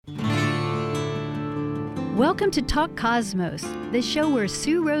Welcome to Talk Cosmos, the show where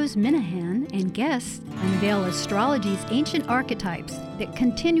Sue Rose Minahan and guests unveil astrology's ancient archetypes that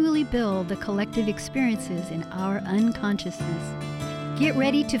continually build the collective experiences in our unconsciousness. Get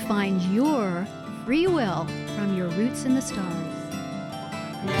ready to find your free will from your roots in the stars.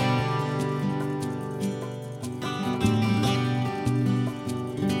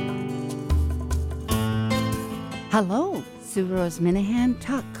 Hello, Sue Rose Minahan,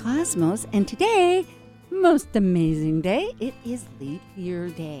 Talk Cosmos, and today, most amazing day, it is Leap Year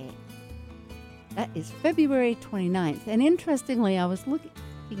Day. That is February 29th, and interestingly, I was looking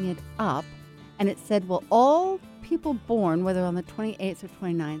it up, and it said, well, all people born, whether on the 28th or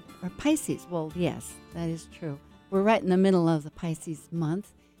 29th, are Pisces. Well, yes, that is true. We're right in the middle of the Pisces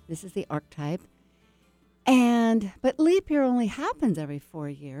month. This is the archetype. But leap year only happens every 4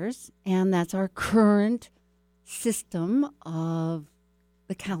 years, and that's our current system of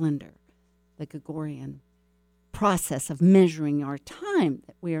the calendar, the Gregorian process of measuring our time.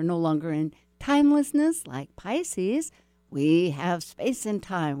 We are no longer in timelessness like Pisces. We have space and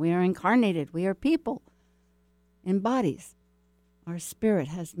time. We are incarnated. We are people in bodies. Our spirit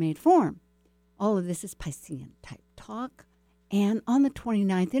has made form. All of this is Piscean type talk. And on the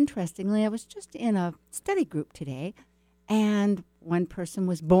 29th, interestingly, I was just in a study group today, and one person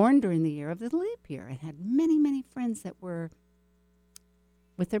was born during the year of the leap year and had many, many friends that were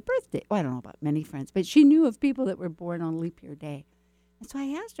with their birthday. Well, I don't know about many friends, but she knew of people that were born on leap year day. And so I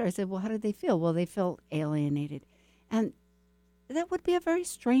asked her, I said, well, how did they feel? Well, they felt alienated. And that would be a very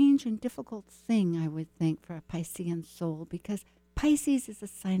strange and difficult thing, I would think, for a Piscean soul, because Pisces is a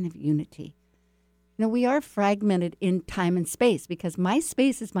sign of unity. You know, we are fragmented in time and space because my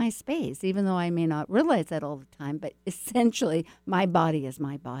space is my space, even though I may not realize that all the time. But essentially, my body is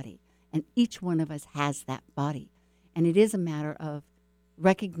my body, and each one of us has that body. And it is a matter of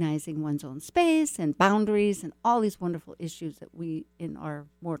recognizing one's own space and boundaries and all these wonderful issues that we, in our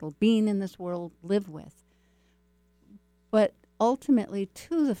mortal being in this world, live with. But ultimately,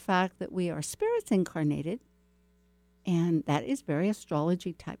 to the fact that we are spirits incarnated, and that is very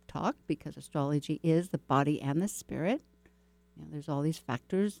astrology type talk, because astrology is the body and the spirit. You know, there's all these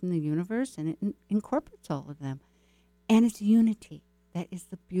factors in the universe, and it incorporates all of them. And it's unity. That is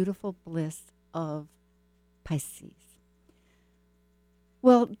the beautiful bliss of Pisces.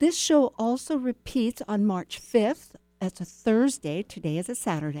 Well, this show also repeats on March 5th. That's a Thursday. Today is a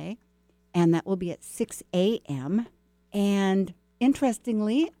Saturday. And that will be at 6 a.m. And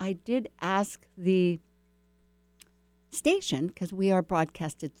interestingly, I did ask the station, because we are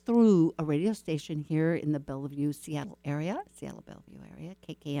broadcasted through a radio station here in the Bellevue, Seattle Bellevue area,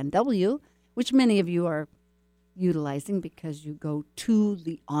 KKNW, which many of you are utilizing because you go to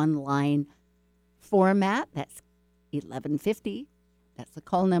the online format. That's 1150. That's the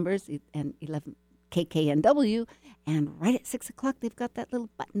call numbers, and 11 KKNW. And right at 6 o'clock, they've got that little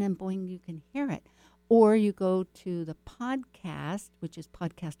button, and boing, you can hear it. Or you go to the podcast, which is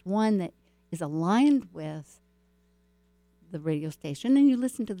podcast one, that is aligned with the radio station, and you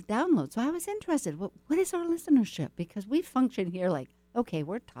listen to the download. So I was interested, what is our listenership? Because we function here like, okay,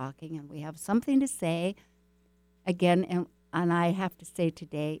 we're talking and we have something to say. Again, and I have to say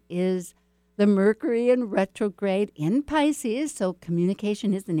today is the Mercury in retrograde in Pisces, so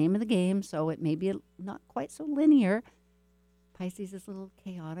communication is the name of the game, so it may be not quite so linear. Pisces is a little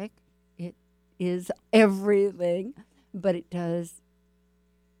chaotic. It is everything, but it does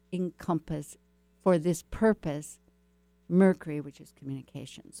encompass, for this purpose, Mercury, which is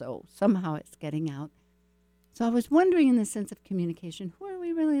communication. So somehow it's getting out. So I was wondering, in the sense of communication, who are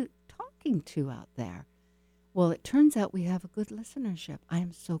we really talking to out there? Well, it turns out we have a good listenership. I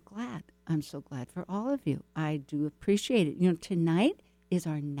am so glad. I'm so glad for all of you. I do appreciate it. You know, tonight is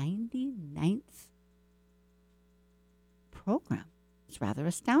our 99th program. It's rather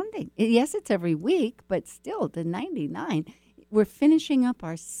astounding. Yes, it's every week, but still, the 99. We're finishing up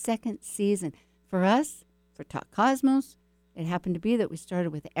our second season. For us, for Talk Cosmos, it happened to be that we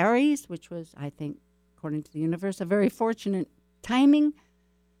started with Aries, which was, I think, according to the universe, a very fortunate timing,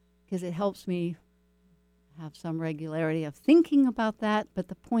 because it helps me have some regularity of thinking about that. But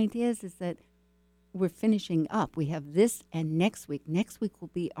the point is that we're finishing up. We have this and next week. Next week will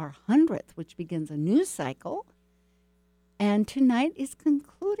be our 100th, which begins a new cycle. And tonight is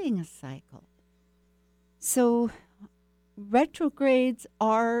concluding a cycle. So retrogrades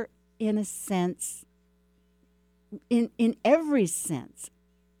are, in a sense, in every sense,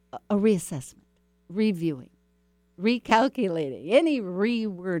 a reassessment, reviewing, recalculating, any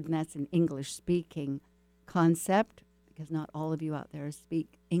word, and that's an English-speaking concept, because not all of you out there speak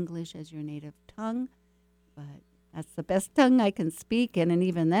English as your native tongue, but That's the best tongue I can speak in, and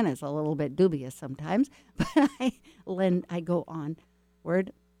even then it's a little bit dubious sometimes. But I go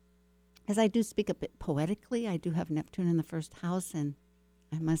onward. As I do speak a bit poetically, I do have Neptune in the first house, and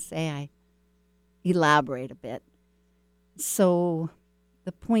I must say I elaborate a bit. So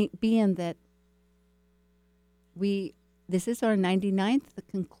the point being that this is our 99th, the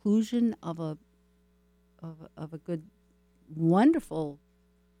conclusion of a good, wonderful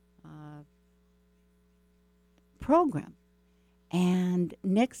program. And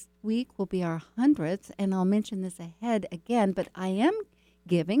next week will be our 100th, and I'll mention this ahead again, but I am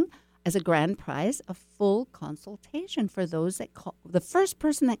giving as a grand prize a full consultation for those that call, the first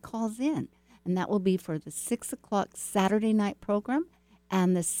person that calls in, and that will be for the 6 o'clock Saturday night program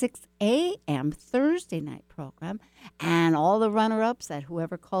and the 6 a.m. Thursday night program, and all the runner-ups that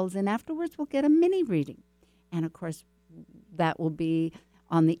whoever calls in afterwards will get a mini reading. And, of course, that will be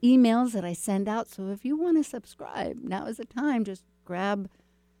on the emails that I send out. So if you want to subscribe, now is the time. Just grab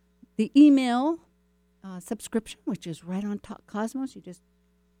the email subscription, which is right on Talk Cosmos. You just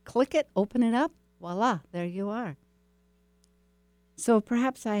click it, open it up, voila, there you are. So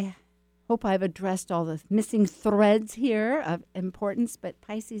perhaps I hope I've addressed all the missing threads here of importance, but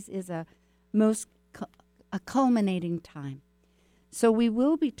Pisces is a culminating time. So we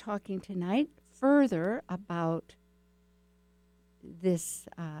will be talking tonight further about this,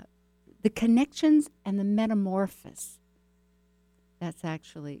 the connections and the metamorphosis. That's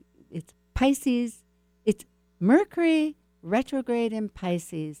actually, it's Pisces, it's Mercury retrograde in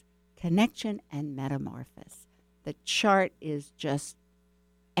Pisces, connection and metamorphosis. The chart is just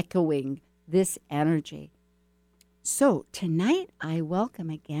echoing this energy. So tonight I welcome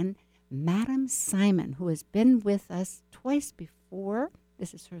again Madame Simon, who has been with us twice before.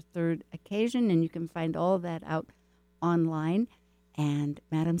 This is her third occasion, and you can find all of that out online. And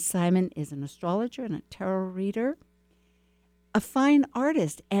Madame Simon is an astrologer and a tarot reader, a fine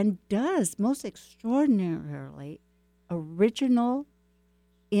artist, and does most extraordinarily original,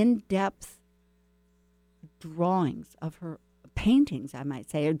 in-depth drawings of her paintings, I might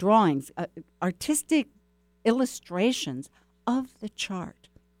say, or drawings, artistic illustrations of the chart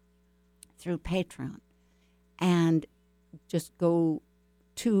through Patreon. And just go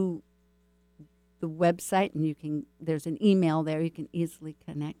to the website, and there's an email there. You can easily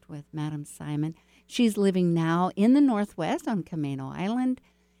connect with Madame Simon. She's living now in the Northwest on Camano Island,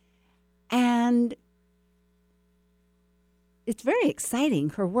 and it's very exciting,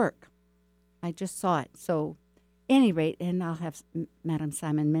 her work. I just saw it. So, any rate, and I'll have Madame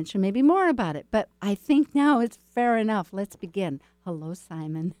Simon mention maybe more about it, but I think now it's fair enough. Let's begin. Hello,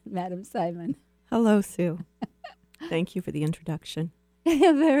 Simon, Madame Simon. Hello, Sue. Thank you for the introduction.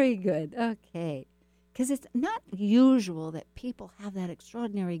 Very good. Okay. Because it's not usual that people have that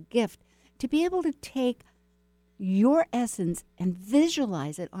extraordinary gift to be able to take your essence and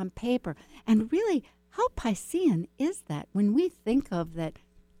visualize it on paper. And really, how Piscean is that? When we think of that,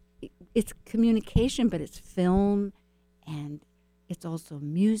 it's communication, but it's film, and it's also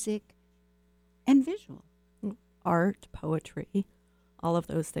music and visual. Art, poetry, all of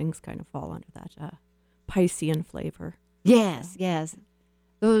those things kind of fall under that Piscean flavor. Yes, yes.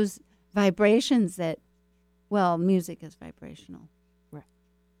 Those vibrations that, well, music is vibrational. Right.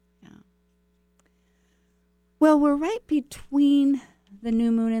 Yeah. Well, we're right between the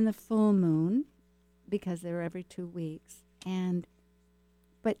new moon and the full moon because they're every 2 weeks.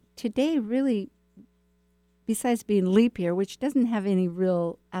 But today really, besides being leap year, which doesn't have any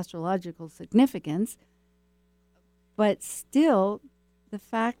real astrological significance, but still the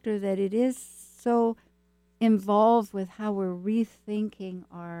factor that it is so involved with how we're rethinking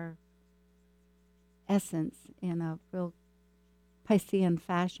our essence in a real Piscean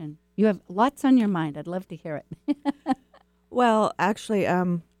fashion. You have lots on your mind. I'd love to hear it. Well, actually,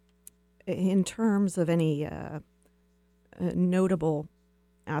 in terms of any notable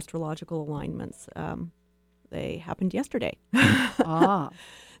astrological alignments, they happened yesterday.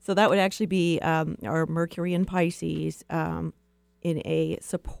 So that would actually be our Mercury in Pisces in a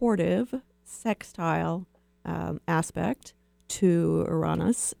supportive sextile aspect to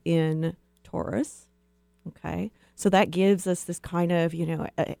Uranus in Taurus. Okay, so that gives us this kind of,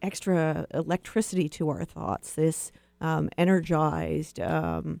 extra electricity to our thoughts, this energized,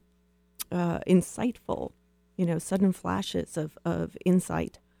 insightful, sudden flashes of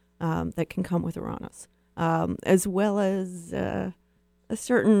insight that can come with Uranus, as well as a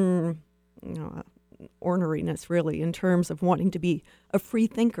certain, orneriness, really, in terms of wanting to be a free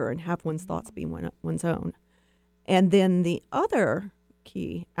thinker and have one's thoughts be one's own. And then the other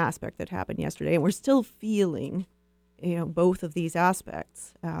key aspect that happened yesterday, and we're still feeling, both of these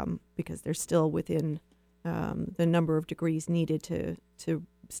aspects because they're still within the number of degrees needed to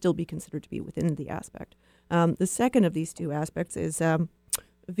still be considered to be within the aspect. The second of these two aspects is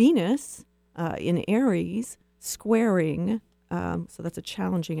Venus in Aries squaring, so that's a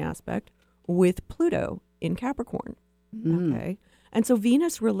challenging aspect, with Pluto in Capricorn. Okay. And so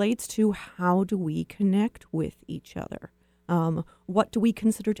Venus relates to how do we connect with each other? What do we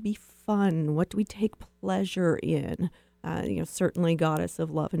consider to be fun? What do we take pleasure in? Certainly goddess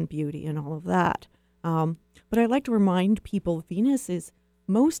of love and beauty and all of that. But I like to remind people Venus is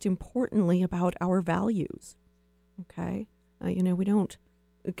most importantly about our values. Okay. We don't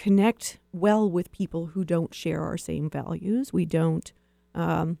connect well with people who don't share our same values. We don't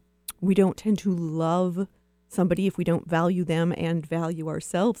tend to love somebody if we don't value them and value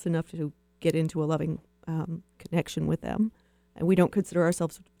ourselves enough to get into a loving connection with them. And we don't consider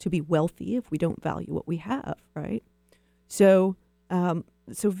ourselves to be wealthy if we don't value what we have, right? So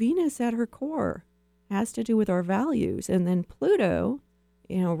Venus at her core has to do with our values. And then Pluto,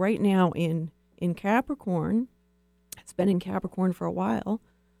 right now in Capricorn, it's been in Capricorn for a while.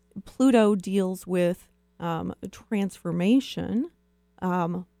 Pluto deals with transformation,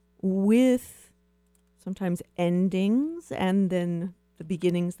 with sometimes endings and then the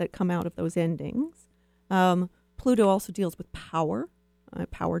beginnings that come out of those endings. Pluto also deals with power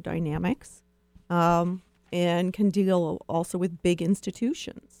dynamics, and can deal also with big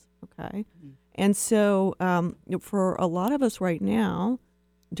institutions, okay? And so for a lot of us right now,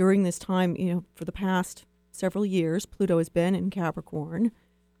 during this time, for the past several years, Pluto has been in Capricorn,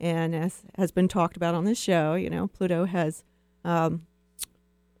 and as has been talked about on this show, Pluto has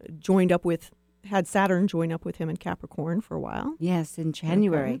had Saturn join up with him in Capricorn for a while. Yes, in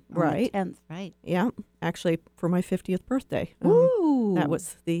January. Okay. Right. 10th, right. Yeah, actually for my 50th birthday. Ooh. That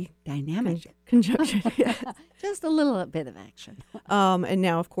was the dynamic conjunction. Yes. Just a little bit of action. And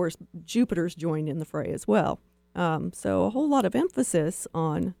now, of course, Jupiter's joined in the fray as well. So a whole lot of emphasis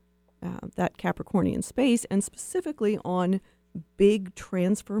on that Capricornian space, and specifically on big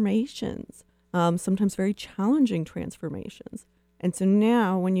transformations, sometimes very challenging transformations. And so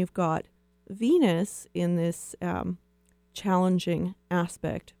now when you've got Venus in this challenging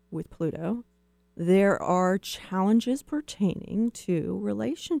aspect with Pluto, there are challenges pertaining to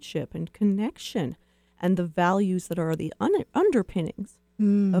relationship and connection and the values that are the underpinnings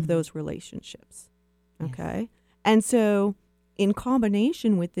of those relationships. Okay? Yes. And so in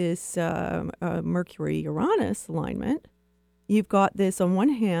combination with this Mercury-Uranus alignment, you've got this on one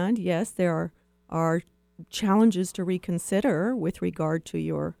hand, yes, there are challenges to reconsider with regard to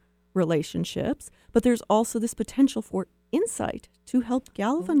your relationships, but there's also this potential for insight to help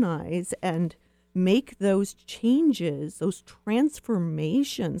galvanize and make those changes, those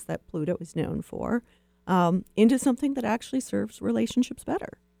transformations that Pluto is known for, into something that actually serves relationships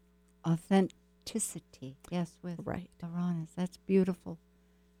better. Authenticity, yes, with right. Uranus. That's beautiful.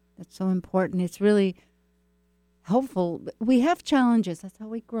 That's so important. It's really helpful. We have challenges. That's how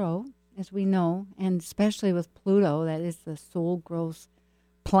we grow, as we know, and especially with Pluto, that is the soul growth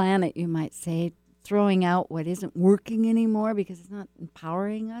planet, you might say, throwing out what isn't working anymore because it's not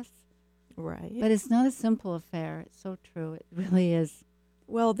empowering us. Right. But it's not a simple affair. It's so true. It really is.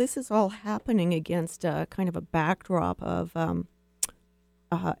 Well, this is all happening against kind of a backdrop of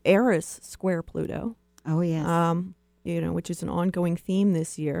Eris square Pluto. Oh, yes. Which is an ongoing theme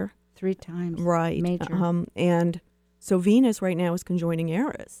this year. 3 times. Right. Major. And so Venus right now is conjoining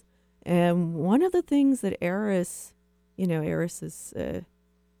Eris. And one of the things that Eris is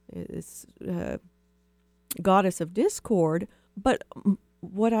goddess of discord, but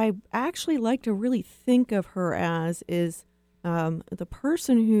what I actually like to really think of her as is the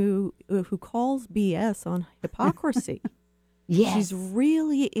person who calls BS on hypocrisy. Yes. She's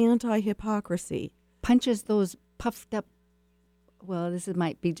really anti-hypocrisy. Punches those puffed up,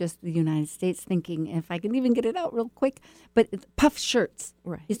 might be just the United States thinking, if I can even get it out real quick, but puff shirts.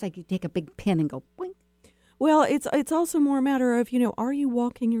 Right. It's like you take a big pin and go, boink. Well, it's also more a matter of, are you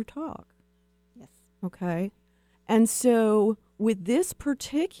walking your talk? Yes. Okay. And so with this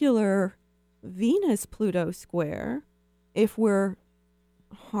particular Venus-Pluto square, if we're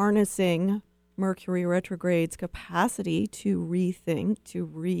harnessing Mercury retrograde's capacity to rethink, to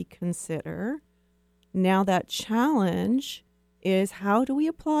reconsider, now that challenge is how do we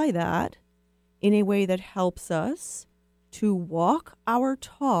apply that in a way that helps us to walk our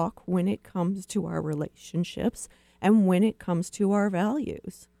talk when it comes to our relationships and when it comes to our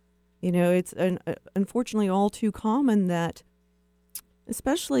values. It's unfortunately all too common that,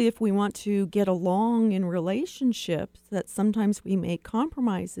 especially if we want to get along in relationships, that sometimes we make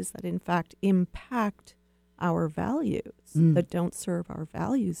compromises that in fact impact our values, that don't serve our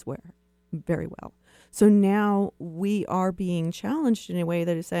values very well. So now we are being challenged in a way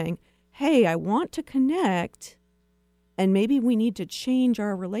that is saying, hey, I want to connect, and maybe we need to change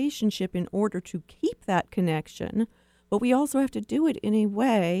our relationship in order to keep that connection, but we also have to do it in a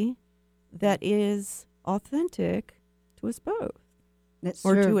way that is authentic to us both,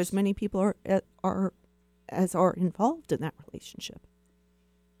 or to as many people as are involved in that relationship.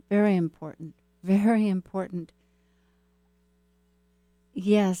 Very important. Very important.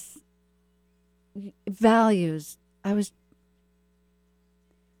 Yes. Values.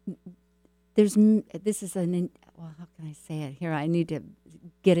 This is how can I say it here? I need to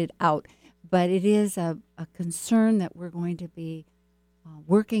get it out. But it is a concern that we're going to be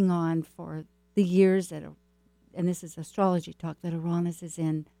working on for the years that are, and this is astrology talk, that Uranus is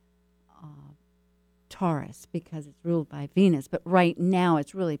in Taurus because it's ruled by Venus. But right now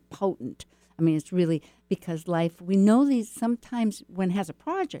it's really potent. I mean, it's really because life, we know these sometimes when it has a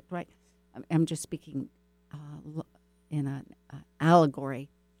project, right? I'm just speaking in an allegory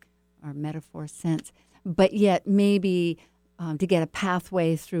or metaphor sense. But yet maybe to get a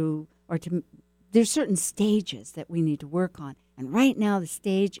pathway through, or there's certain stages that we need to work on. And right now the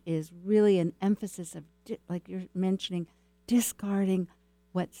stage is really an emphasis of, like you're mentioning, discarding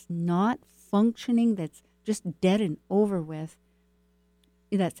what's not functioning, that's just dead and over with.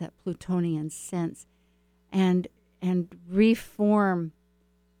 That's that Plutonian sense. And reform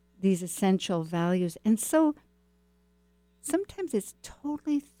these essential values. And so sometimes it's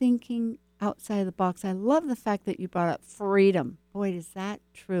totally thinking outside the box. I love the fact that you brought up freedom. Boy, is that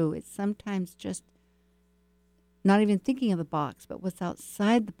true. It's sometimes just not even thinking of the box, but what's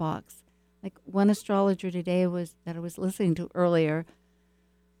outside the box. Like one astrologer today that I was listening to earlier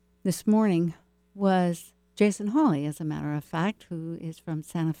this morning was Jason Hawley, as a matter of fact, who is from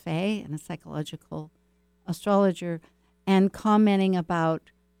Santa Fe and a psychological astrologer, and commenting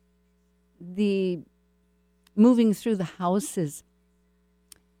about the moving through the houses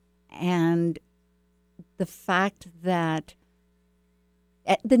and the fact that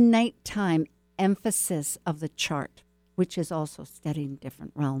at the nighttime emphasis of the chart, which is also studying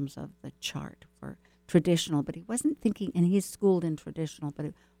different realms of the chart for traditional, but he wasn't thinking, and he's schooled in traditional, but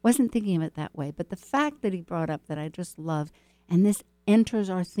he wasn't thinking of it that way. But the fact that he brought up that I just love, and this enters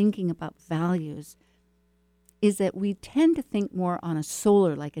our thinking about values, is that we tend to think more on a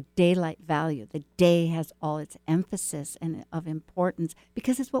solar, like a daylight value. The day has all its emphasis and of importance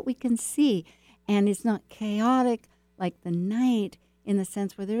because it's what we can see. And it's not chaotic like the night in the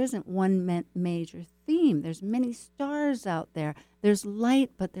sense where there isn't one major theme. There's many stars out there. There's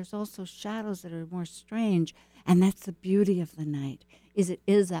light, but there's also shadows that are more strange. And that's the beauty of the night, is it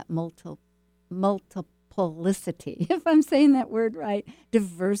is that multiplicity, if I'm saying that word right,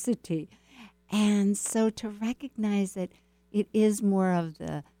 diversity. And so to recognize that it is more of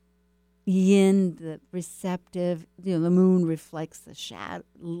the yin, the receptive, the moon reflects the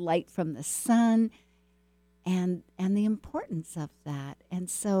light from the sun, and the importance of that. And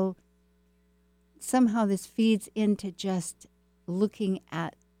so somehow this feeds into just looking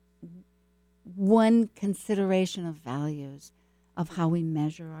at one consideration of values, of how we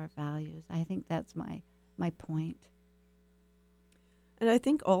measure our values. I think that's my point. And I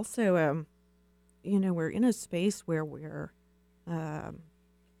think also, we're in a space where we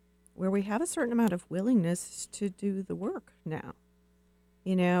have a certain amount of willingness to do the work now.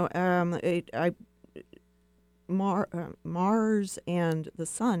 Mars and the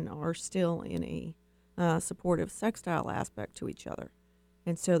sun are still in a supportive sextile aspect to each other.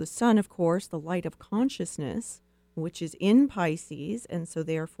 And so the sun, of course, the light of consciousness, which is in Pisces, and so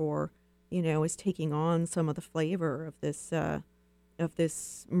therefore, is taking on some of the flavor of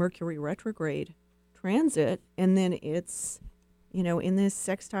this Mercury retrograde transit, and then it's in this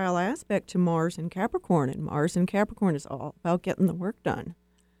sextile aspect to Mars and Capricorn, and Mars and Capricorn is all about getting the work done.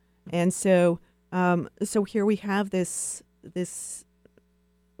 And so here we have this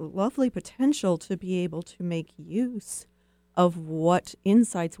lovely potential to be able to make use of what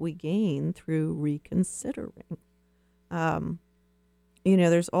insights we gain through reconsidering.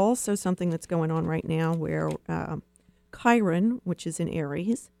 There's also something that's going on right now where Chiron, which is in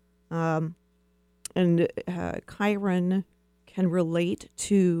Aries, and Chiron can relate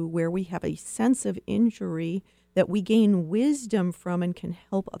to where we have a sense of injury that we gain wisdom from and can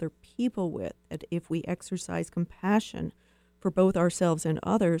help other people with. And if we exercise compassion for both ourselves and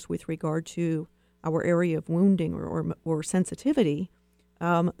others with regard to our area of wounding or sensitivity,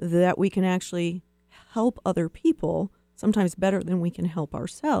 that we can actually help other people sometimes better than we can help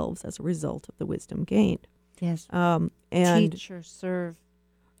ourselves as a result of the wisdom gained. Yes. And teach or serve.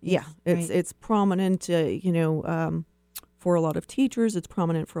 Yeah, yes, it's prominent, for a lot of teachers. It's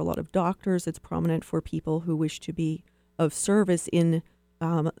prominent for a lot of doctors. It's prominent for people who wish to be of service in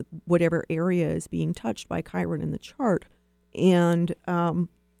whatever area is being touched by Chiron in the chart. And I'm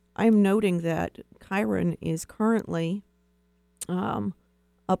noting that Chiron is currently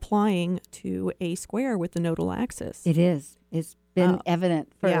applying to a square with the nodal axis. It is. It's been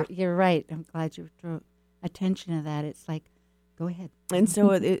evident for, you're right. I'm glad you drew attention to that. It's like, go ahead. And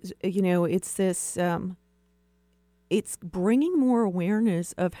so it's this, it's bringing more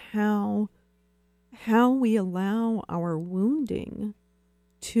awareness of how we allow our wounding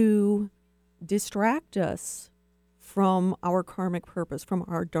to distract us from our karmic purpose, from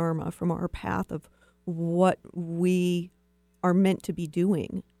our dharma, from our path of what we are meant to be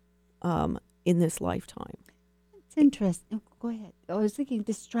doing in this lifetime. It's interesting. Oh, go ahead. I was thinking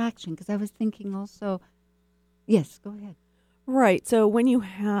distraction because I was thinking also, yes, go ahead. Right. So when you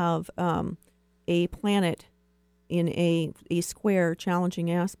have a planet in a square challenging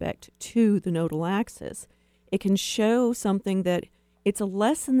aspect to the nodal axis, it can show something that it's a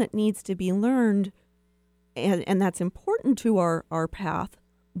lesson that needs to be learned, and that's important to our path.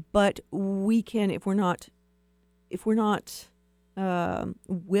 But we can, if we're not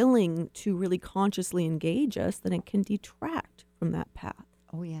willing to really consciously engage us, then it can detract from that path.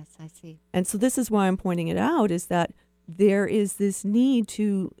 Oh yes, I see. And so this is why I'm pointing it out, is that there is this need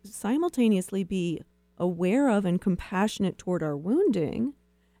to simultaneously be aware of and compassionate toward our wounding,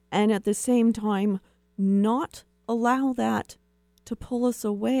 and at the same time not allow that to pull us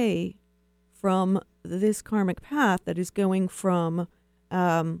away from this karmic path that is going from,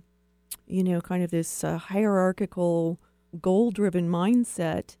 kind of this hierarchical, goal-driven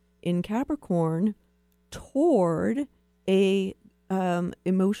mindset in Capricorn toward a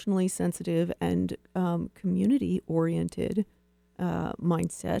emotionally sensitive and community-oriented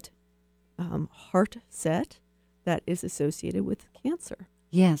mindset, heart set that is associated with Cancer.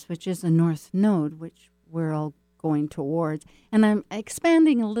 Yes, which is the North Node, which we're all going towards. And I'm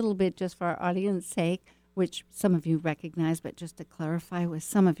expanding a little bit just for our audience's sake, which some of you recognize, but just to clarify with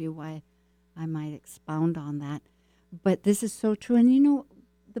some of you why I might expound on that. But this is so true. And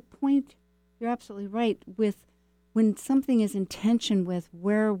the point, you're absolutely right, with when something is in tension with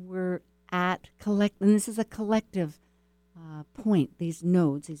where we're at, and this is a collective point, these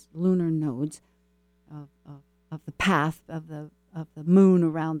nodes, these lunar nodes of the path of the moon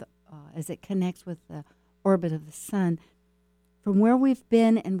around as it connects with the orbit of the sun, from where we've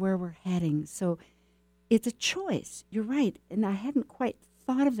been and where we're heading. So it's a choice. You're right. And I hadn't quite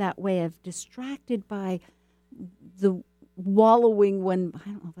thought of that way, of distracted by the wallowing when, I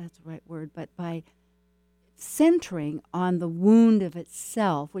don't know if that's the right word, but by centering on the wound of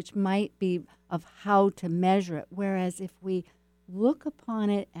itself, which might be of how to measure it. Whereas if we look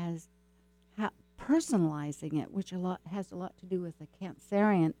upon it as personalizing it, which has a lot to do with the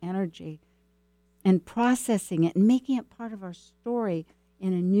Cancerian energy, and processing it and making it part of our story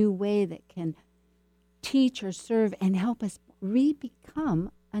in a new way that can teach or serve and help us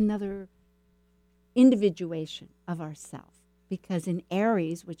re-become another individuation of ourself. Because in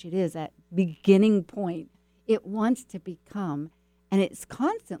Aries, which it is at beginning point, it wants to become, and it's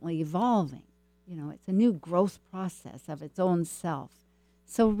constantly evolving. It's a new growth process of its own self.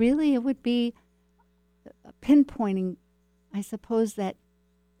 So really it would be pinpointing, I suppose, that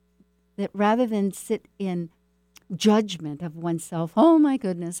rather than sit in judgment of oneself, oh my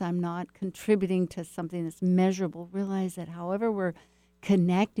goodness, I'm not contributing to something that's measurable, realize that however we're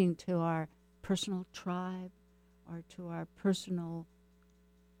connecting to our personal tribe or to our personal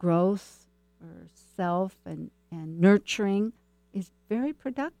growth or self and nurturing is very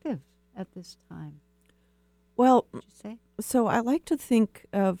productive at this time. Well, would you say? So I like to think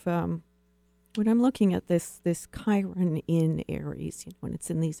of when I'm looking at this Chiron in Aries, when it's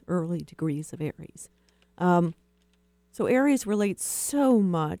in these early degrees of Aries. So Aries relates so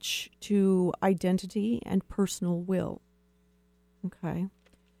much to identity and personal will. Okay.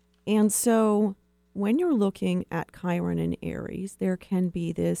 And so when you're looking at Chiron in Aries, there can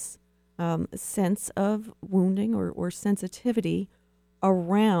be this sense of wounding or sensitivity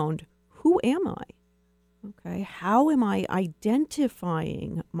around, who am I? Okay. How am I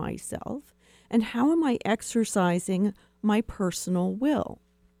identifying myself? And how am I exercising my personal will?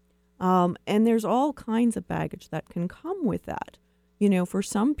 And there's all kinds of baggage that can come with that. For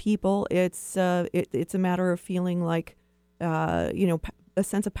some people, it's a matter of feeling like, a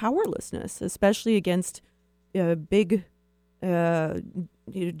sense of powerlessness, especially against big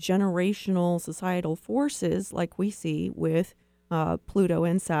generational societal forces like we see with Pluto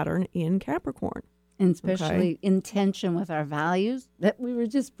and Saturn in Capricorn. And especially in tension with our values that we were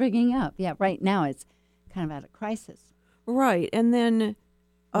just bringing up. Yeah, right now it's kind of at a crisis. Right. And then,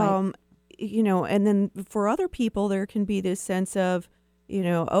 Right. And then for other people, there can be this sense of,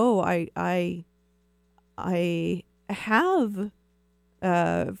 I have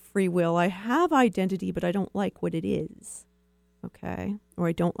free will, I have identity, but I don't like what it is. Okay. Or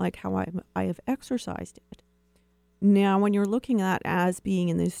I don't like how I have exercised it. Now, when you're looking at as being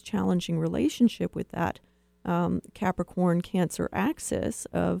in this challenging relationship with that Capricorn Cancer axis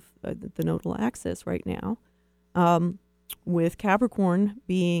of the nodal axis right now, with Capricorn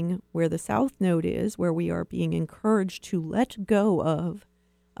being where the South Node is, where we are being encouraged to let go of,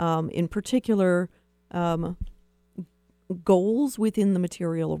 in particular, goals within the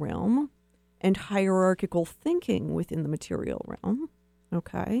material realm and hierarchical thinking within the material realm,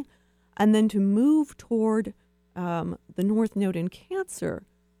 okay? And then to move toward the North Node in Cancer.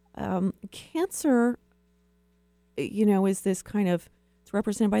 Cancer, is this kind of, it's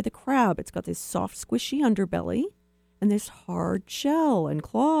represented by the crab. It's got this soft, squishy underbelly and this hard shell and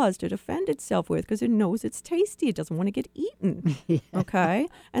claws to defend itself with because it knows it's tasty. It doesn't want to get eaten, okay?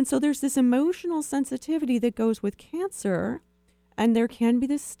 And so there's this emotional sensitivity that goes with Cancer, and there can be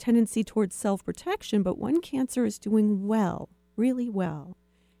this tendency towards self-protection, but when Cancer is doing well, really well,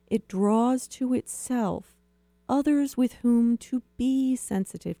 it draws to itself others with whom to be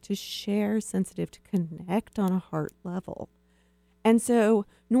sensitive, to share sensitive, to connect on a heart level. And so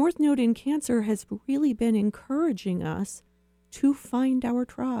North Node in Cancer has really been encouraging us to find our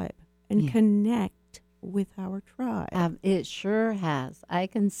tribe and connect with our tribe. It sure has. I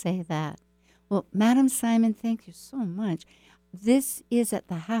can say that. Well, Madam Simon, thank you so much. This is at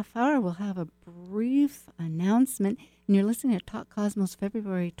the half hour. We'll have a brief announcement. And you're listening to Talk Cosmos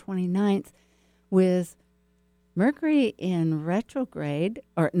February 29th with Mercury in retrograde,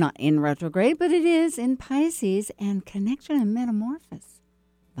 or not in retrograde, but it is in Pisces, and connection and metamorphosis,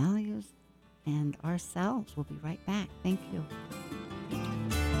 values, and ourselves. We'll be right back. Thank you.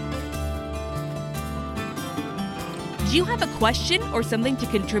 Do you have a question or something to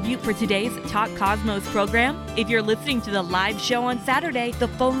contribute for today's Talk Cosmos program? If you're listening to the live show on Saturday, the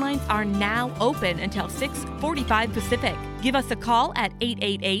phone lines are now open until 6:45 Pacific. Give us a call at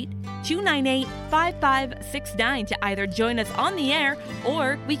 888-298-5569 to either join us on the air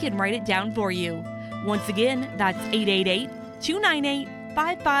or we can write it down for you. Once again, that's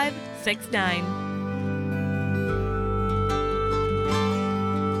 888-298-5569.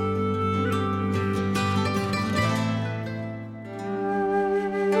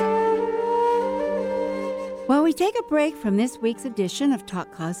 While we take a break from this week's edition of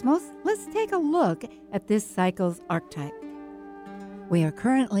Talk Cosmos, let's take a look at this cycle's archetype. We are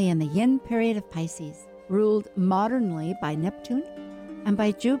currently in the yin period of Pisces, ruled modernly by Neptune and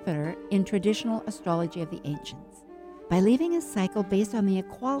by Jupiter in traditional astrology of the ancients. By leaving a cycle based on the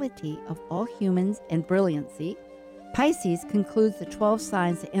equality of all humans and brilliancy, Pisces concludes the 12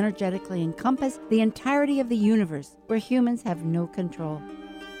 signs that energetically encompass the entirety of the universe, where humans have no control.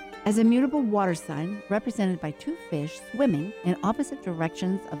 As a mutable water sign represented by two fish swimming in opposite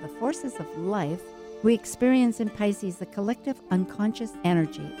directions of the forces of life, we experience in Pisces the collective unconscious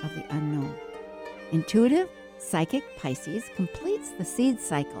energy of the unknown. Intuitive, psychic Pisces completes the seed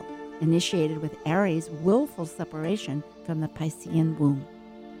cycle, initiated with Aries' willful separation from the Piscean womb.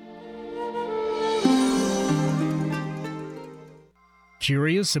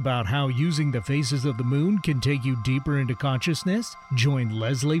 Curious about how using the phases of the moon can take you deeper into consciousness? Join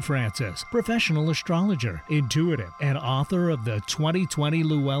Leslie Francis, professional astrologer, intuitive, and author of the 2020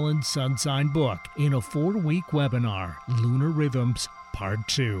 Llewellyn Sun Sign book in a 4-week webinar, Lunar Rhythms Part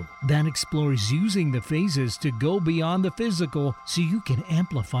 2, that explores using the phases to go beyond the physical so you can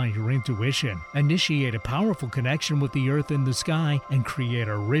amplify your intuition, initiate a powerful connection with the earth and the sky, and create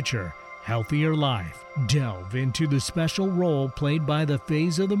a richer, healthier life. Delve into the special role played by the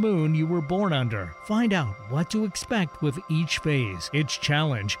phase of the moon you were born under. Find out what to expect with each phase, its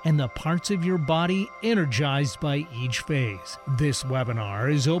challenge, and the parts of your body energized by each phase. This webinar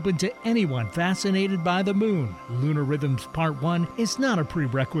is open to anyone fascinated by the moon. Lunar Rhythms Part 1 is not a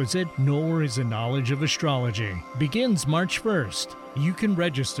prerequisite, nor is a knowledge of astrology. Begins March 1st. You can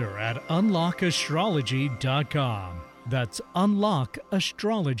register at unlockastrology.com. That's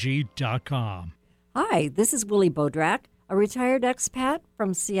unlockastrology.com. Hi, this is Willie Bodrak, a retired expat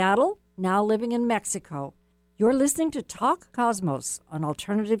from Seattle, now living in Mexico. You're listening to Talk Cosmos on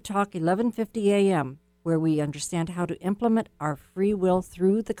Alternative Talk 1150 AM, where we understand how to implement our free will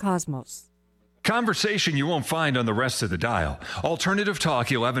through the cosmos. Conversation you won't find on the rest of the dial. Alternative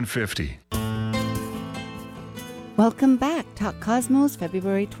Talk 1150. Welcome back. Talk Cosmos,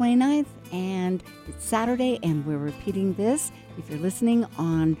 February 29th, and it's Saturday, and we're repeating this. If you're listening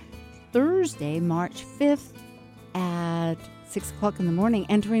on Thursday, March 5th, at 6 o'clock in the morning.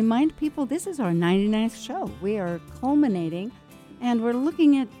 And to remind people, this is our 99th show. We are culminating, and we're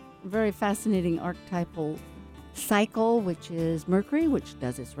looking at a very fascinating archetypal cycle, which is Mercury, which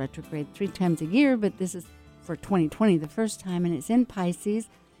does its retrograde 3 times a year, but this is for 2020 the first time, and it's in Pisces,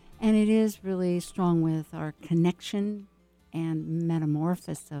 and it is really strong with our connection and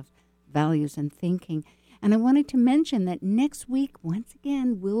metamorphosis of values and thinking. And I wanted to mention that next week, once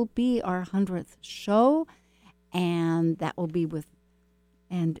again, will be our 100th show, and that will be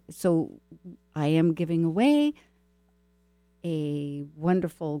and so I am giving away a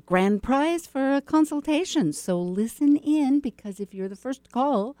wonderful grand prize for a consultation. So listen in, because if you're the first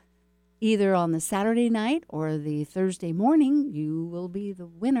call, either on the Saturday night or the Thursday morning, you will be the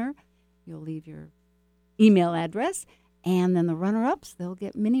winner. You'll leave your email address, and then the runner-ups, they'll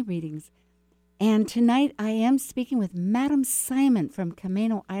get mini readings. And tonight I am speaking with Madame Simon from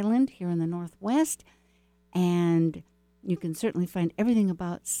Camano Island here in the Northwest. And you can certainly find everything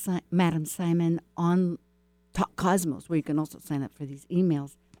about Madame Simon on Talk Cosmos, where you can also sign up for these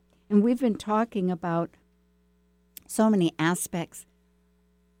emails. And we've been talking about so many aspects,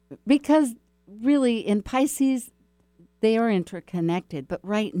 because really in Pisces, they are interconnected. But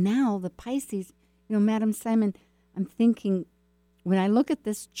right now, the Pisces, Madame Simon, I'm thinking, when I look at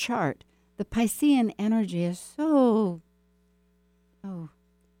this chart, the Piscean energy is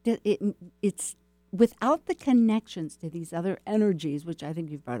it's without the connections to these other energies, which I think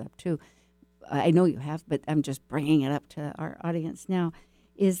you've brought up too. I know you have, but I'm just bringing it up to our audience now,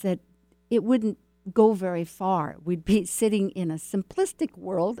 is that it wouldn't go very far. We'd be sitting in a simplistic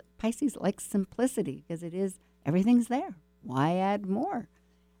world. Pisces likes simplicity because it is, everything's there. Why add more?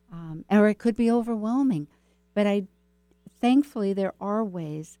 Or it could be overwhelming. But thankfully, there are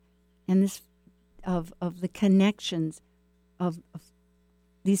ways, and this of the connections of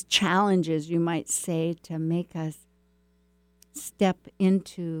these challenges, you might say, to make us step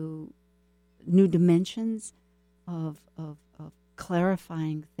into new dimensions of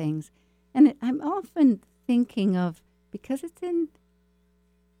clarifying things. And I'm often thinking of, because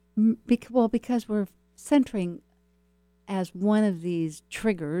we're centering as one of these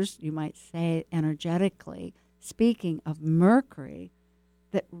triggers, you might say, energetically speaking, of Mercury,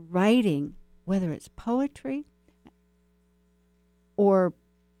 that writing, whether it's poetry or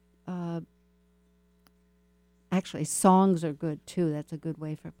actually songs are good too. That's a good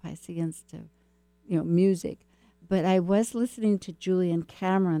way for Pisceans to, music. But I was listening to Julian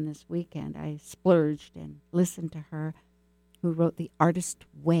Cameron this weekend. I splurged and listened to her, who wrote The Artist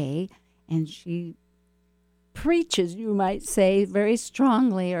Way, and she preaches, you might say, very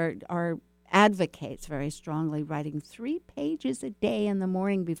strongly, or advocates very strongly, writing 3 pages a day in the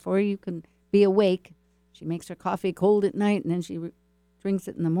morning before you can be awake. She makes her coffee cold at night, and then she drinks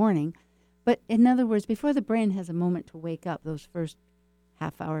it in the morning. But in other words, before the brain has a moment to wake up, those first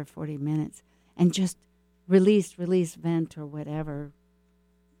half hour, 40 minutes, and just release, vent, or whatever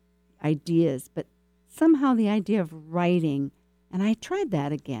ideas. But somehow the idea of writing, and I tried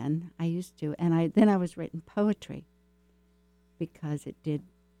that again. I used to, and then I was writing poetry, because it did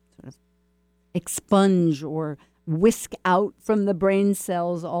sort of expunge or whisk out from the brain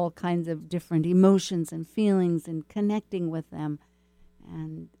cells all kinds of different emotions and feelings, and connecting with them,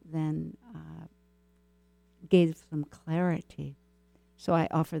 and then gave some clarity. So I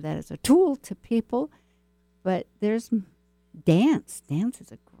offer that as a tool to people. But there's dance. Dance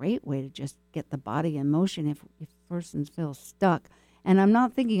is a great way to just get the body in motion if persons feel stuck. And I'm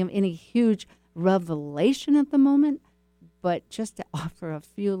not thinking of any huge revelation at the moment, but just to offer a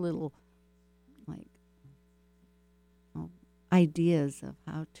few little ideas of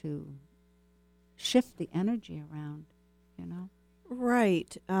how to shift the energy around,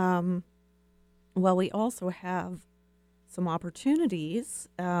 Right. Well, we also have some opportunities,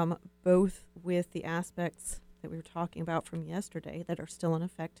 both with the aspects that we were talking about from yesterday that are still in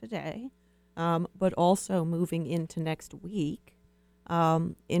effect today, but also moving into next week,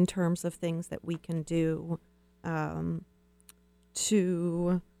 in terms of things that we can do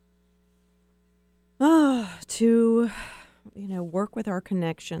to work with our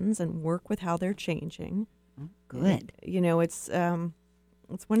connections and work with how they're changing. Good. It's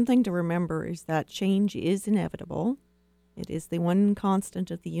one thing to remember is that change is inevitable. It is the one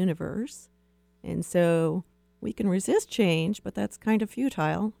constant of the universe. And so we can resist change, but that's kind of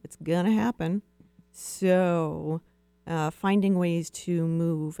futile. It's going to happen. So finding ways to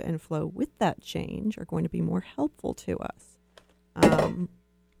move and flow with that change are going to be more helpful to us.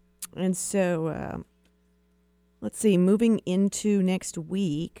 And so let's see, moving into next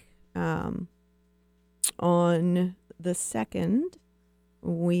week, on the 2nd,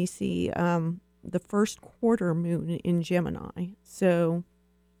 we see the first quarter moon in Gemini. So,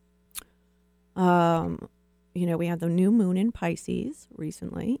 we had the new moon in Pisces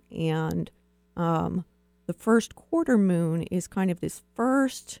recently, and the first quarter moon is kind of this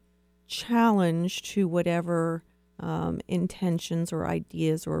first challenge to whatever intentions or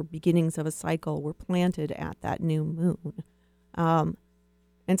ideas or beginnings of a cycle were planted at that new moon.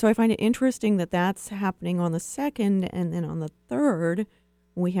 And so I find it interesting that that's happening on the 2nd, and then on the 3rd,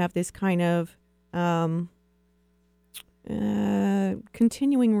 we have this kind of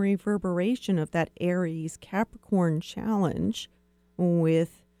continuing reverberation of that Aries Capricorn challenge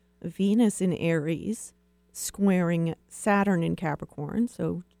with Venus in Aries squaring Saturn in Capricorn,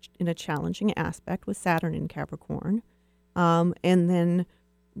 so in a challenging aspect with Saturn in Capricorn. And then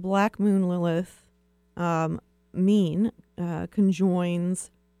Black Moon Lilith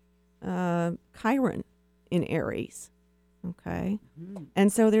conjoins Chiron in Aries. Okay. Mm-hmm.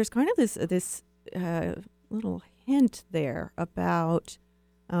 And so there's kind of this little hint there about,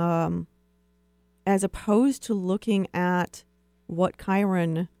 as opposed to looking at what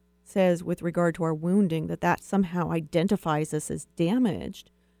Chiron says with regard to our wounding, that somehow identifies us as damaged.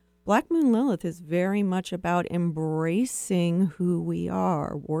 Black Moon Lilith is very much about embracing who we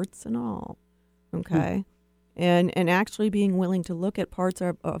are, warts and all. Okay. And actually being willing to look at parts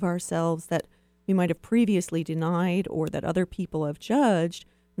of ourselves that we might have previously denied or that other people have judged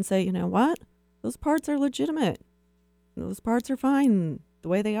and say, you know what? Those parts are legitimate. Those parts are fine the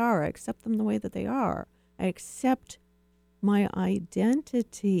way they are. I accept them the way that they are. I accept my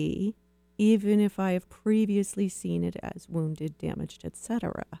identity, even if I have previously seen it as wounded, damaged,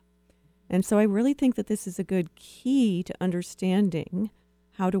 etc. And so I really think that this is a good key to understanding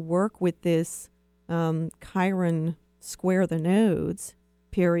how to work with this Chiron square the nodes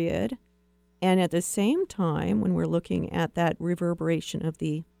period. And at the same time, when we're looking at that reverberation of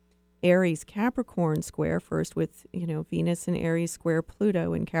the Aries Capricorn square, first with, Venus in Aries square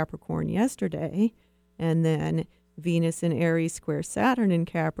Pluto in Capricorn yesterday, and then Venus in Aries square Saturn in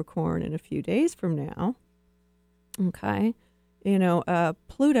Capricorn in a few days from now. Okay.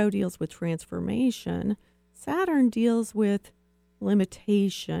 Pluto deals with transformation. Saturn deals with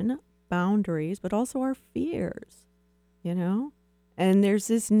limitation, boundaries, but also our fears, And there's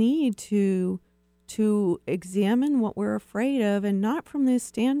this need to examine what we're afraid of, and not from this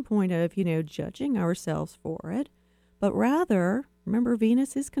standpoint of, judging ourselves for it, but rather, remember,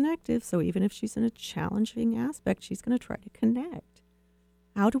 Venus is connective, so even if she's in a challenging aspect, she's going to try to connect.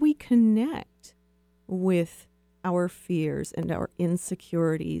 How do we connect with our fears and our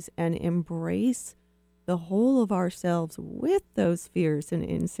insecurities and embrace the whole of ourselves with those fears and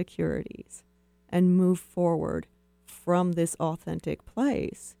insecurities and move forward from this authentic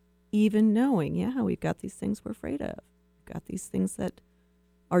place, even knowing, we've got these things we're afraid of. We've got these things that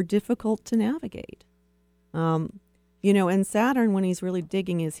are difficult to navigate. And Saturn, when he's really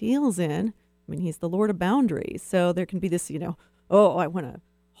digging his heels in, he's the Lord of boundaries. So there can be this, I want to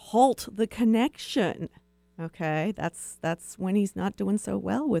halt the connection. Okay, that's when he's not doing so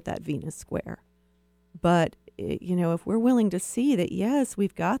well with that Venus square. But, if we're willing to see that, yes,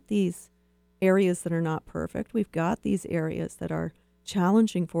 we've got these areas that are not perfect, we've got these areas that are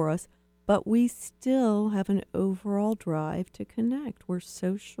challenging for us, but we still have an overall drive to connect. We're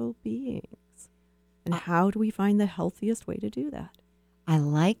social beings. And how do we find the healthiest way to do that? I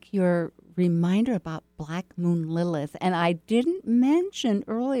like your reminder about Black Moon Lilith. And I didn't mention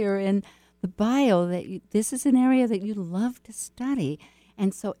earlier in the bio that this is an area that you love to study.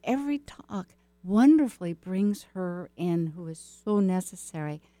 And so every talk wonderfully brings her in, who is so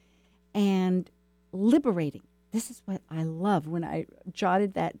necessary and liberating. This is what I love when I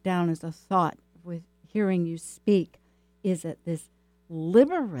jotted that down as a thought with hearing you speak, is that this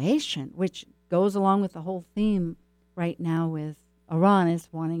liberation, which goes along with the whole theme right now with Uranus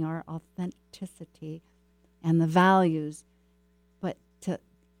wanting our authenticity and the values, but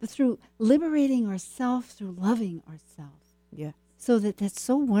through liberating ourselves, through loving ourselves. Yeah. So that's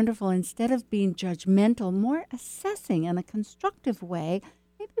so wonderful. Instead of being judgmental, more assessing in a constructive way,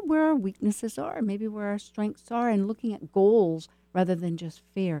 maybe where our weaknesses are, maybe where our strengths are, and looking at goals rather than just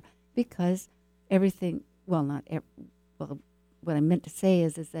fear. Because everything, what I meant to say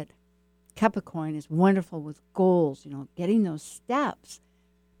is that Capricorn is wonderful with goals, getting those steps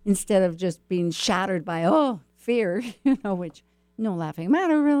instead of just being shattered by, fear, which no laughing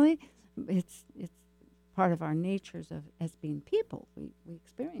matter really. It's part of our natures as being people. We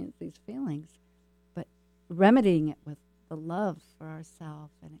experience these feelings, but remedying it with the love for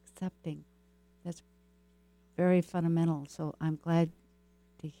ourselves and accepting, that's very fundamental. So I'm glad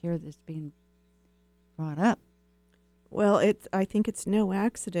to hear this being brought up. Well, I think it's no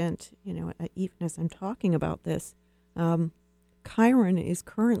accident, even as I'm talking about this, Chiron is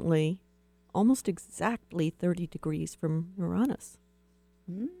currently almost exactly 30 degrees from Uranus.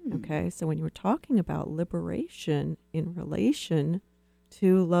 Okay, so when you were talking about liberation in relation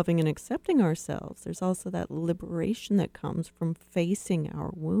to loving and accepting ourselves, there's also that liberation that comes from facing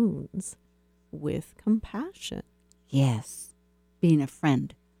our wounds with compassion. Yes, being a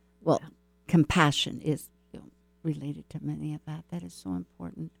friend. Well, compassion is related to many of that. That is so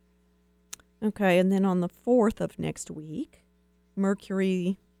important. Okay, and then on the 4th of next week,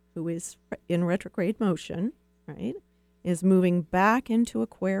 Mercury, who is in retrograde motion, right, is moving back into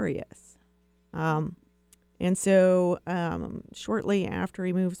Aquarius. And so shortly after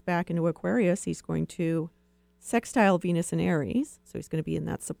he moves back into Aquarius, he's going to sextile Venus in Aries. So he's going to be in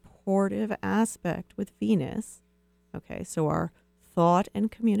that supportive aspect with Venus. Okay, so our thought and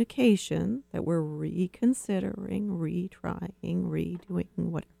communication that we're reconsidering, retrying, redoing,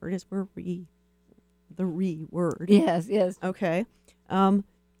 whatever it is, the word. Yes. Okay.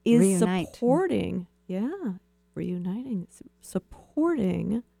 Is Reunite. Reuniting,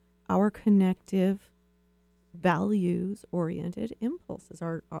 supporting our connective, values-oriented impulses,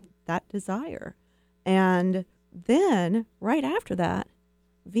 our that desire. And then, right after that,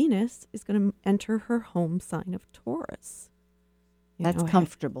 Venus is going to enter her home sign of Taurus. That's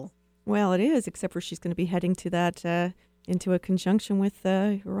comfortable. Well, it is, except for she's going to be heading to that, into a conjunction with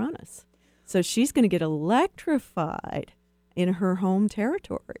Uranus. So she's going to get electrified in her home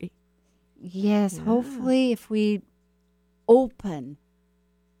territory. Yes, hopefully if we open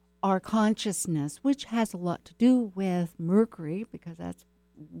our consciousness, which has a lot to do with Mercury, because that's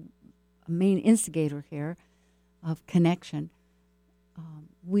a main instigator here of connection,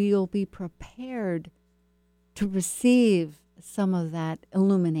 we'll be prepared to receive some of that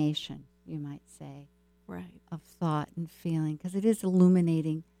illumination, you might say, right, of thought and feeling, because it is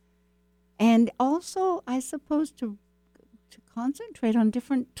illuminating. And also, I suppose, to concentrate on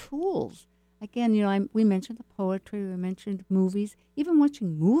different tools. Again, we mentioned the poetry, we mentioned movies, even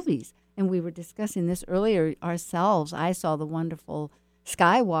watching movies. And we were discussing this earlier ourselves. I saw the wonderful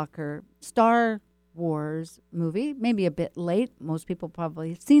Skywalker Star Wars movie, maybe a bit late. Most people probably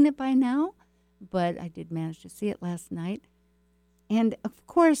have seen it by now, but I did manage to see it last night. And, of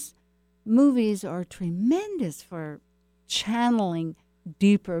course, movies are tremendous for channeling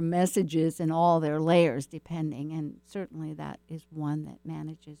deeper messages in all their layers, depending. And certainly that is one that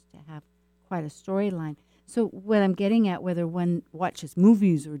manages to have quite a storyline. So what I'm getting at, whether one watches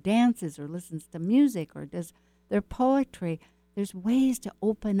movies or dances or listens to music or does their poetry, there's ways to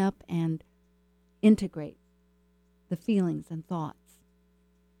open up and integrate the feelings and thoughts.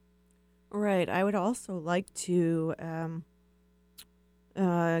 Right. I would also like to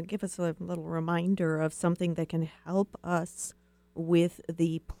give us a little reminder of something that can help us with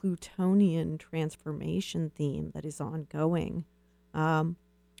the Plutonian transformation theme that is ongoing,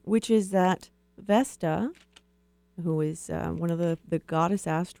 which is that Vesta, who is one of the goddess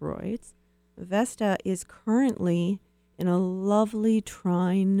asteroids, Vesta is currently in a lovely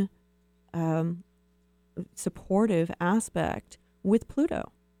trine supportive aspect with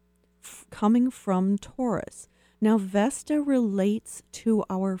Pluto coming from Taurus. Now, Vesta relates to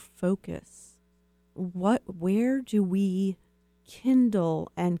our focus. Where do we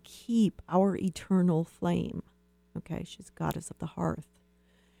kindle and keep our eternal flame? Okay, she's goddess of the hearth.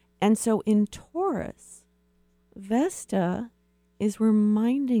 And so in Taurus, Vesta is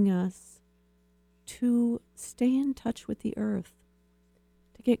reminding us to stay in touch with the earth,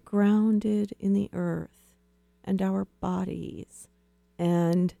 to get grounded in the earth and our bodies,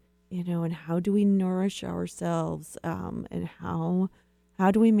 and and how do we nourish ourselves, and how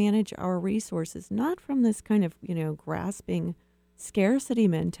do we manage our resources, not from this kind of grasping scarcity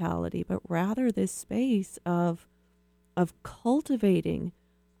mentality, but rather this space of cultivating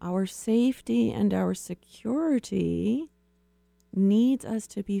our safety and our security needs us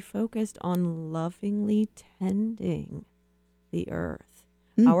to be focused on lovingly tending the earth.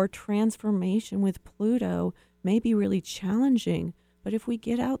 Our transformation with Pluto may be really challenging, but if we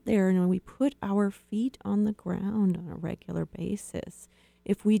get out there and we put our feet on the ground on a regular basis,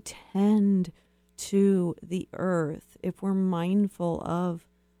 if we tend to the earth, if we're mindful of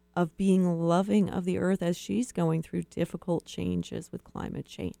being loving of the earth as she's going through difficult changes with climate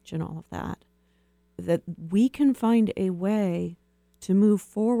change and all of that, that we can find a way to move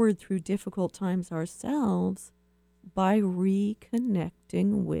forward through difficult times ourselves by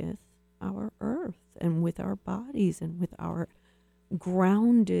reconnecting with our earth and with our bodies and with our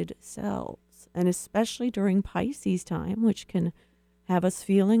grounded selves. And especially during Pisces time, which can have us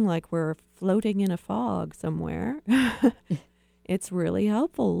feeling like we're floating in a fog somewhere, it's really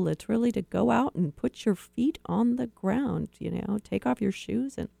helpful, literally, to go out and put your feet on the ground, take off your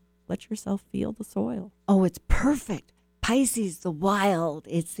shoes and let yourself feel the soil. Oh, it's perfect. Pisces, the wild.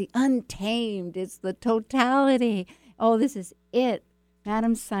 It's the untamed. It's the totality. Oh, this is it.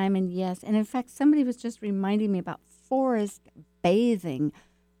 Madam Simon, yes. And in fact, somebody was just reminding me about forest bathing,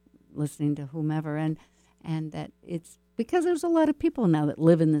 listening to whomever, and that it's because there's a lot of people now that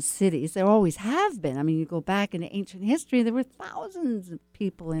live in the cities. There always have been. I mean, you go back into ancient history, there were thousands of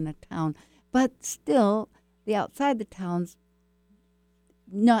people in a town. But still, the outside the towns,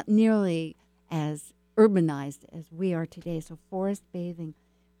 not nearly as urbanized as we are today. So forest bathing.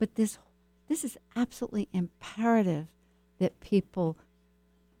 But this is absolutely imperative that people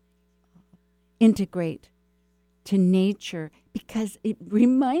integrate to nature, because it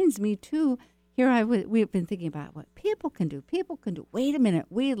reminds me too, we've been thinking about what people can do. People can do. Wait a minute.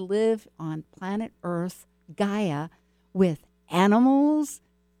 We live on planet Earth, Gaia, with animals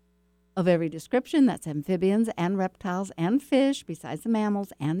of every description. That's amphibians and reptiles and fish, besides the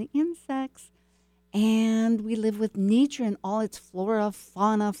mammals and the insects. And we live with nature and all its flora,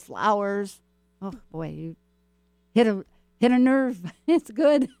 fauna, flowers. Oh, boy, you hit a nerve. It's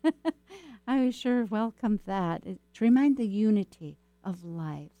good. I sure welcome that. To remind the unity of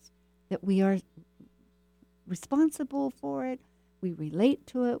life, that we are responsible for it, we relate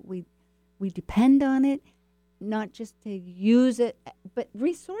to it, we depend on it, not just to use it, but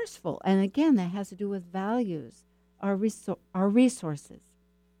resourceful. And again, that has to do with values, our resources,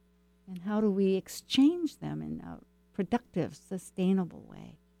 and how do we exchange them in a productive, sustainable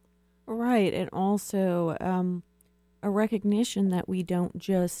way. Right, and also a recognition that we don't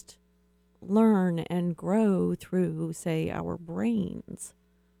just learn and grow through, say, our brains.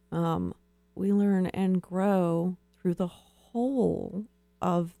 We learn and grow through the whole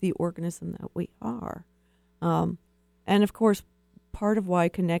of the organism that we are. And of course, part of why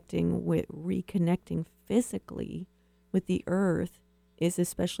reconnecting physically with the earth is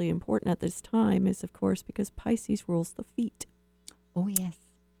especially important at this time is, of course, because Pisces rules the feet. Oh, yes.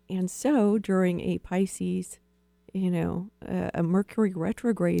 And so during a Pisces, a Mercury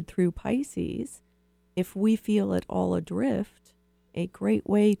retrograde through Pisces, if we feel at all adrift, a great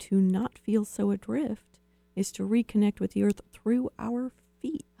way to not feel so adrift is to reconnect with the earth through our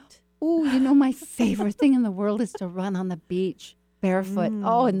feet. Oh, my favorite thing in the world is to run on the beach barefoot.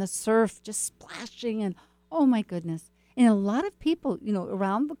 Oh, in the surf, just splashing. And oh, my goodness. And a lot of people,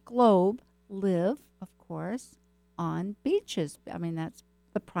 around the globe live, of course, on beaches. I mean, that's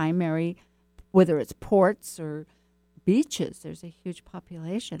the primary, whether it's ports or beaches, there's a huge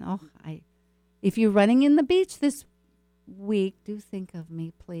population. Oh, if you're running in the beach this week, do think of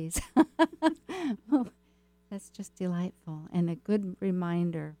me, please. Well, that's just delightful and a good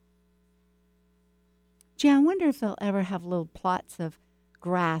reminder. Gee, I wonder if they'll ever have little plots of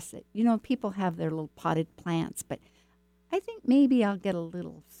grass. People have their little potted plants, but I think maybe I'll get a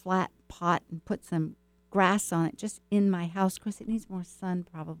little flat pot and put some grass on it just in my house. Of course, it needs more sun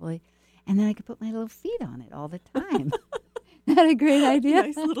probably. And then I could put my little feet on it all the time. Isn't that a great idea?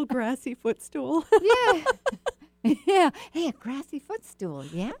 Nice little grassy footstool. Yeah. Yeah. Hey, a grassy footstool.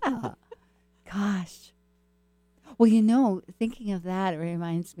 Yeah. Gosh. Well, thinking of that, it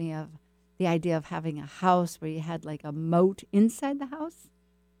reminds me of the idea of having a house where you had like a moat inside the house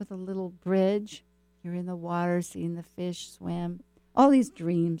with a little bridge. You're in the water, seeing the fish swim. All these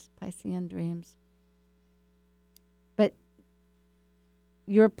dreams, Piscean dreams. But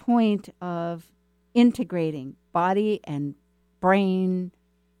your point of integrating body and brain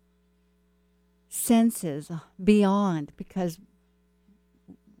senses beyond, because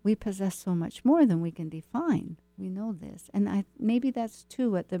we possess so much more than we can define. We know this. And maybe that's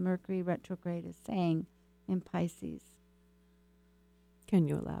too what the Mercury retrograde is saying in Pisces. Can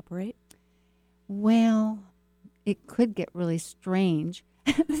you elaborate? Well, it could get really strange.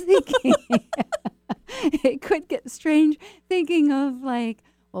 It could get strange thinking of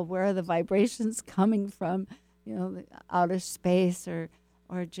where are the vibrations coming from, the outer space or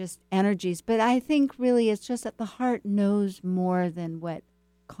just energies. But I think really it's just that the heart knows more than what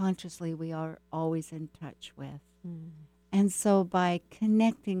consciously we are always in touch with. And so by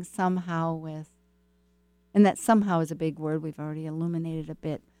connecting somehow with, and that somehow is a big word, we've already illuminated a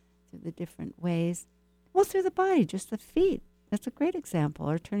bit through the different ways. Well, through the body, just the feet. That's a great example,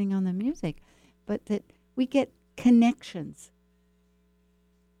 or turning on the music. But that we get connections.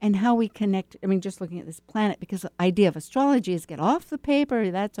 And how we connect, just looking at this planet, because the idea of astrology is get off the paper.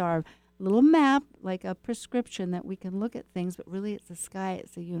 That's our little map, like a prescription that we can look at things, but really it's the sky,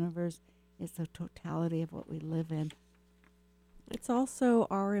 it's the universe, it's the totality of what we live in. It's also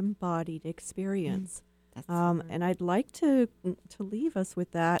our embodied experience. Right. And I'd like to leave us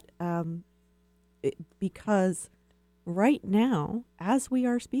with that because right now, as we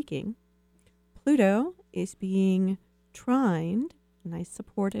are speaking, Pluto is being trined, a nice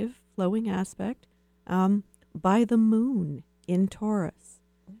supportive, flowing aspect, by the moon in Taurus.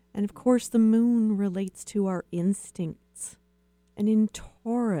 And of course, the moon relates to our instincts. And in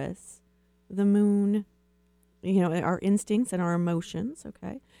Taurus, the moon, our instincts and our emotions,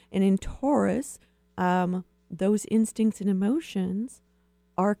 okay? And in Taurus, those instincts and emotions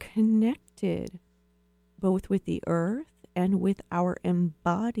are connected both with the earth and with our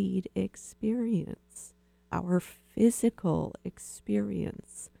embodied experience, our physical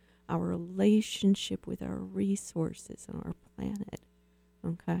experience, our relationship with our resources and our planet,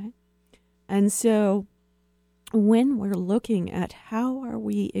 okay? And so when we're looking at how are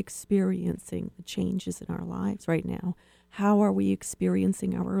we experiencing the changes in our lives right now, how are we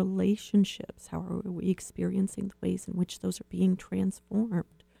experiencing our relationships, how are we experiencing the ways in which those are being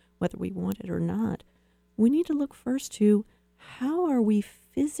transformed, whether we want it or not, we need to look first to how are we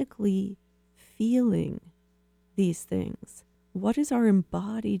physically feeling these things? What is our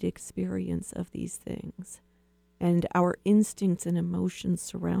embodied experience of these things and our instincts and emotions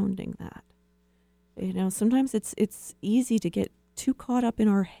surrounding that? Sometimes it's easy to get too caught up in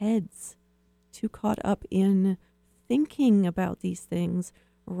our heads, too caught up in thinking about these things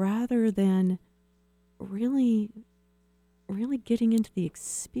rather than really getting into the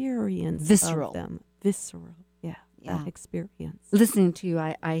experience of them. Visceral, yeah, that experience. Listening to you,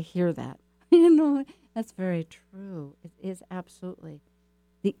 I hear that. That's very true. It is absolutely.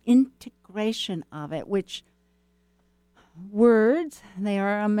 The integration of it, which words, they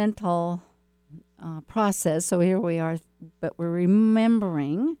are a mental process. So here we are, but we're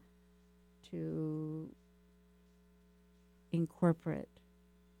remembering to incorporate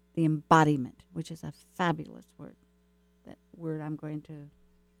the embodiment, which is a fabulous word. That word I'm going to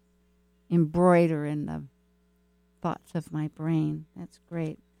embroider in the thoughts of my brain. That's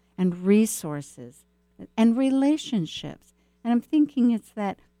great. And resources and relationships. And I'm thinking it's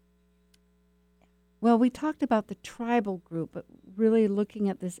that, well, we talked about the tribal group, but really looking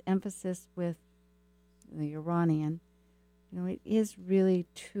at this emphasis with the Uranian, it is really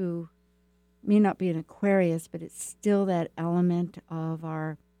may not be an Aquarius, but it's still that element of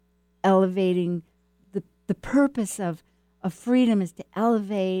our elevating. The purpose of freedom is to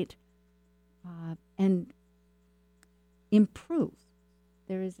elevate and improve.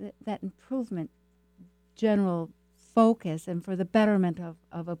 There is that improvement, general focus, and for the betterment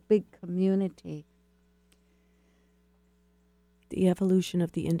of a big community. The evolution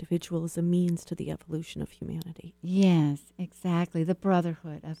of the individual is a means to the evolution of humanity. Yes, exactly. The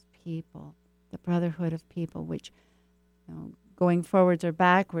brotherhood of people. The brotherhood of people, which, going forwards or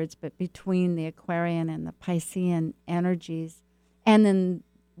backwards, but between the Aquarian and the Piscean energies, and then,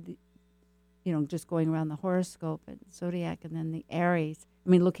 just going around the horoscope and zodiac, and then the Aries.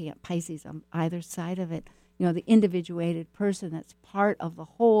 Looking at Pisces on either side of it, the individuated person that's part of the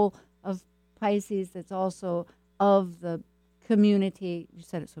whole of Pisces, that's also of the community. You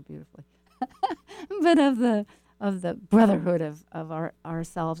said it so beautifully, but of the brotherhood of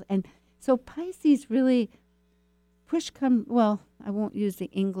ourselves. And so Pisces really I won't use the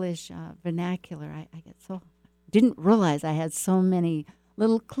English vernacular. I get didn't realize I had so many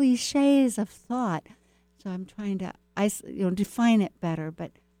little cliches of thought. So I'm trying to define it better,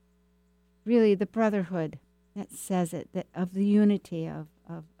 but really the brotherhood, that says it, that of the unity of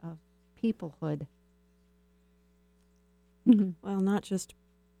peoplehood. Well, not just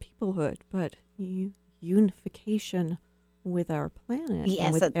peoplehood, but unification with our planet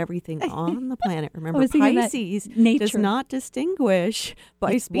and with everything on the planet. Remember, Pisces does not distinguish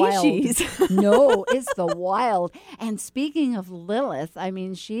by species. No, it's the wild. And speaking of Lilith,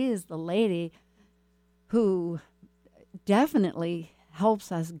 she is the lady who definitely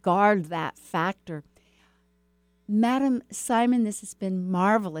helps us guard that factor. Madam Simon, this has been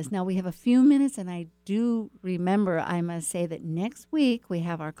marvelous. Now we have a few minutes, and I do remember, I must say, that next week we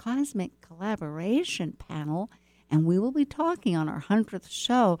have our Cosmic Collaboration panel, and we will be talking on our 100th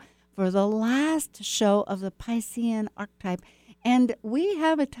show for the last show of the Piscean archetype. And we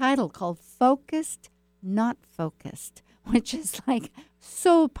have a title called Focused, Not Focused, which is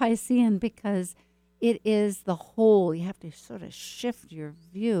so Piscean because it is the whole. You have to sort of shift your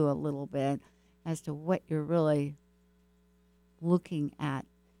view a little bit as to what you're really looking at.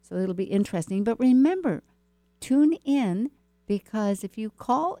 So it'll be interesting. But remember, tune in, because if you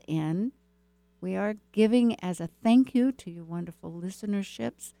call in, we are giving as a thank you to your wonderful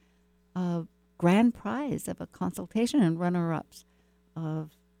listenerships grand prize of a consultation and runner-ups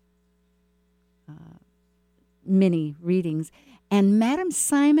of mini readings. And Madam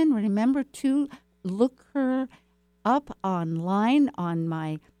Simon, remember to look her up online on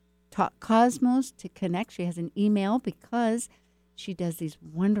my Talk Cosmos to connect. She has an email because she does these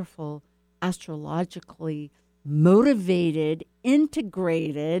wonderful astrologically motivated,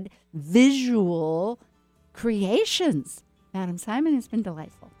 integrated, visual creations. Madam Simon, has been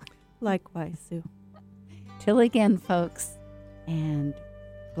delightful. Likewise, Sue. Till again, folks, and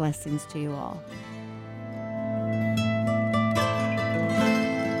blessings to you all.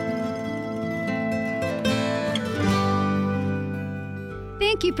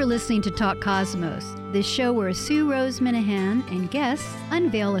 Thank you for listening to Talk Cosmos, the show where Sue Rose Minahan and guests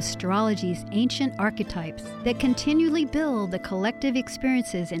unveil astrology's ancient archetypes that continually build the collective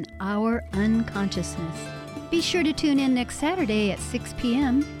experiences in our unconsciousness. Be sure to tune in next Saturday at 6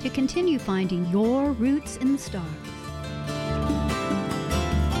 p.m. to continue finding your roots in the stars.